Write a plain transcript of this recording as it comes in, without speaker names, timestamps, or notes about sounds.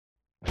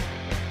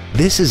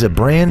This is a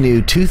brand new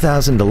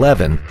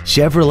 2011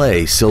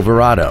 Chevrolet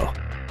Silverado.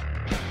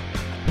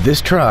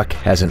 This truck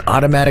has an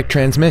automatic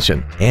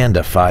transmission and a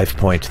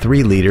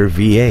 5.3-liter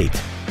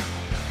V8.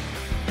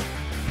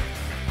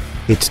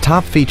 Its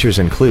top features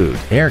include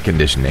air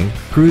conditioning,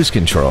 cruise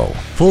control,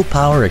 full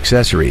power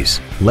accessories,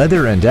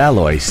 leather and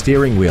alloy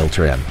steering wheel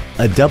trim,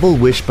 a double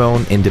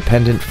wishbone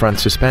independent front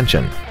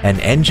suspension, an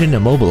engine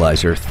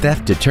immobilizer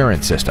theft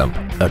deterrent system,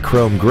 a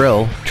chrome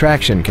grille,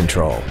 traction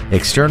control,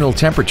 external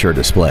temperature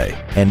display,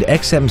 and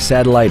XM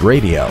satellite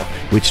radio,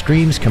 which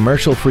streams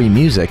commercial-free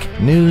music,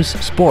 news,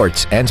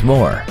 sports, and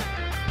more.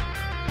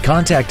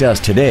 Contact us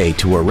today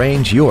to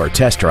arrange your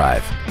test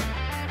drive.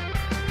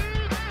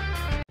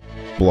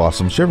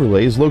 Blossom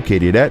Chevrolet is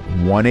located at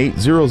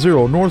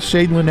 1800 North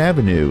Shadeland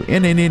Avenue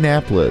in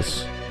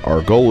Indianapolis.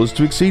 Our goal is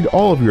to exceed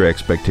all of your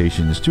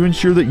expectations to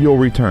ensure that you'll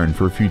return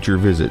for future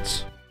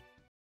visits.